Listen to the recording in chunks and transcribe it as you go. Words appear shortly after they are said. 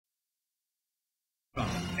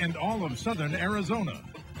and all of southern Arizona.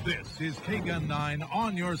 This is KGUN 9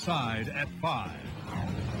 on your side at 5.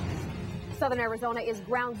 Southern Arizona is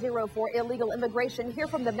ground zero for illegal immigration. Hear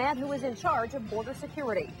from the man who is in charge of border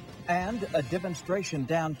security. And a demonstration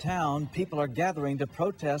downtown. People are gathering to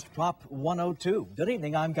protest Prop 102. Good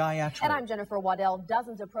evening, I'm Guy Atchell. And I'm Jennifer Waddell.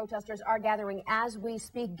 Dozens of protesters are gathering as we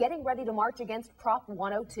speak, getting ready to march against Prop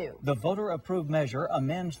 102. The voter-approved measure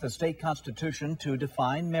amends the state constitution to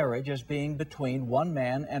define marriage as being between one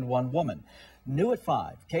man and one woman. New at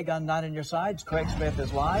 5, KGUN 9 on your sides. Craig Smith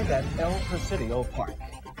is live at El Presidio Park.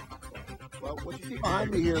 Well, what you see behind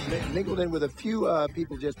me here, mingled in with a few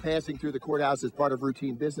people just passing through the courthouse as part of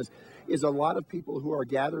routine business, is a lot of people who are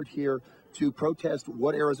gathered here to protest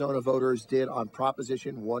what Arizona voters did on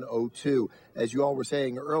Proposition 102. As you all were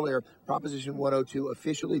saying earlier, Proposition 102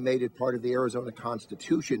 officially made it part of the Arizona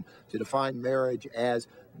Constitution to define marriage as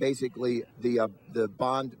basically the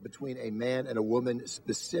bond between a man and a woman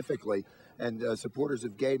specifically, and supporters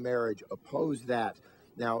of gay marriage opposed that.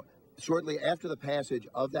 Now, shortly after the passage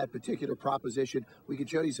of that particular proposition, we can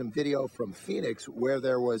show you some video from Phoenix where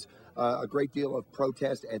there was a great deal of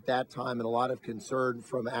protest at that time and a lot of concern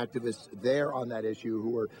from activists there on that issue who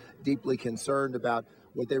were deeply concerned about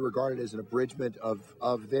what they regarded as an abridgment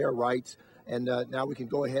of their rights. And now we can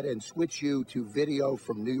go ahead and switch you to video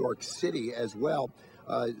from New York City as well.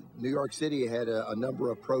 New York City had a number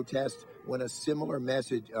of protests when a similar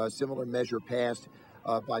measure passed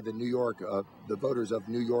by the voters of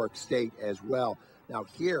New York State as well. Now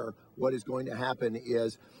here, what is going to happen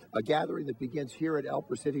is a gathering that begins here at El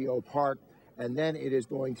Presidio Park, and then it is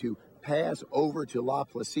going to pass over to La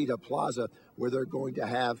Placida Plaza, where they're going to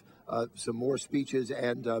have some more speeches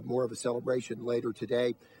and more of a celebration later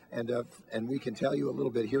today. And we can tell you a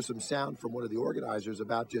little bit. Here's some sound from one of the organizers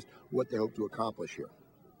about just what they hope to accomplish here.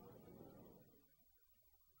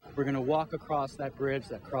 We're going to walk across that bridge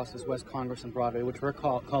that crosses West Congress and Broadway, which we're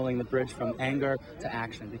calling the bridge from anger to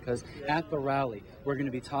action, because at the rally, we're going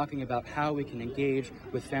to be talking about how we can engage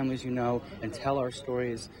with families you know and tell our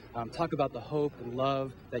stories, talk about the hope and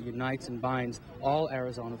love that unites and binds all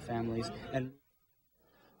Arizona families. And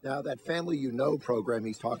now that Family You Know program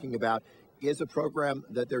he's talking about is a program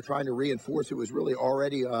that they're trying to reinforce. It was really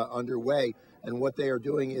already underway. And what they are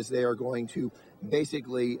doing is they are going to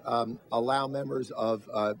basically allow members of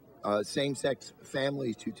same-sex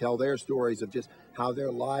families to tell their stories of just how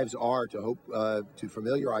their lives are, to hope to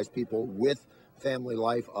familiarize people with family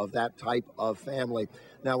life of that type of family.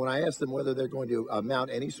 Now, when I asked them whether they're going to mount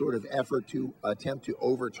any sort of effort to attempt to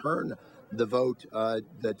overturn the vote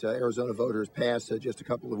that Arizona voters passed just a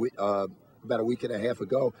couple of weeks about a week and a half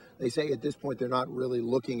ago, they say at this point they're not really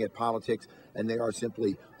looking at politics, and they are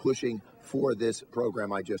simply pushing for this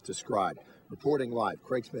program I just described. Reporting live,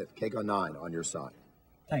 Craig Smith, KGUN 9 on your side.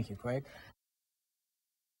 Thank you, Craig.